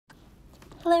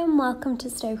Hello and welcome to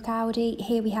Stoke Audi.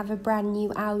 Here we have a brand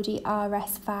new Audi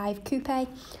RS5 Coupe.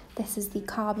 This is the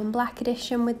carbon black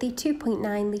edition with the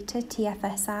 2.9 litre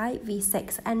TFSI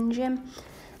V6 engine,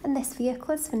 and this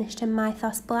vehicle is finished in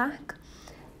Mythos Black.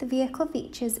 The vehicle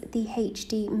features the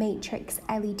HD Matrix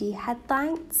LED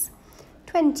headlights,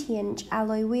 20-inch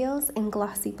alloy wheels in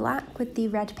glossy black with the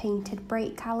red painted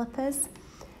brake calipers.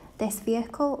 This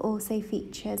vehicle also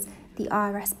features the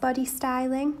RS body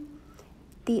styling,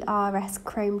 the RS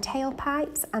chrome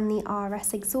tailpipes and the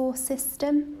RS exhaust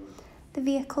system. The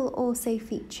vehicle also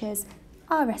features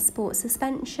RS sport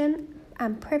suspension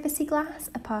and privacy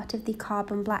glass, a part of the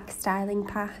carbon black styling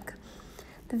pack.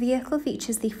 The vehicle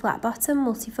features the flat bottom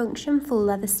multifunction full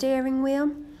leather steering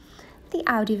wheel, the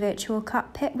Audi virtual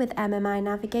cockpit with MMI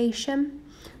navigation.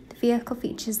 The vehicle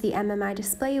features the MMI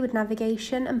display with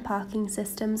navigation and parking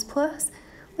systems plus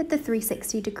with the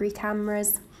 360-degree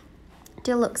cameras.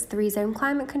 Deluxe 3-zone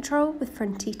climate control with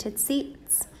front heated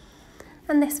seats.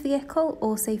 And this vehicle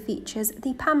also features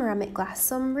the panoramic glass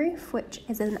sunroof, which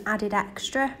is an added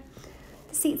extra.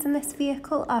 The seats in this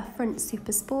vehicle are front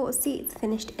super sport seats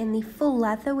finished in the full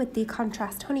leather with the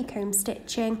contrast honeycomb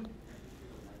stitching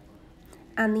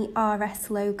and the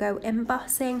RS logo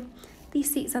embossing.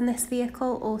 These seats on this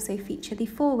vehicle also feature the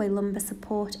 4-way lumbar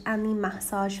support and the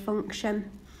massage function.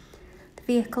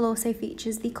 The vehicle also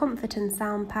features the Comfort and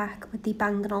Sound Pack with the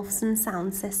Bang & Olufsen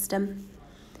sound system.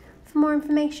 For more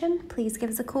information, please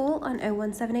give us a call on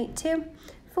 01782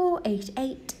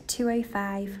 488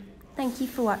 205. Thank you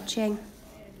for watching.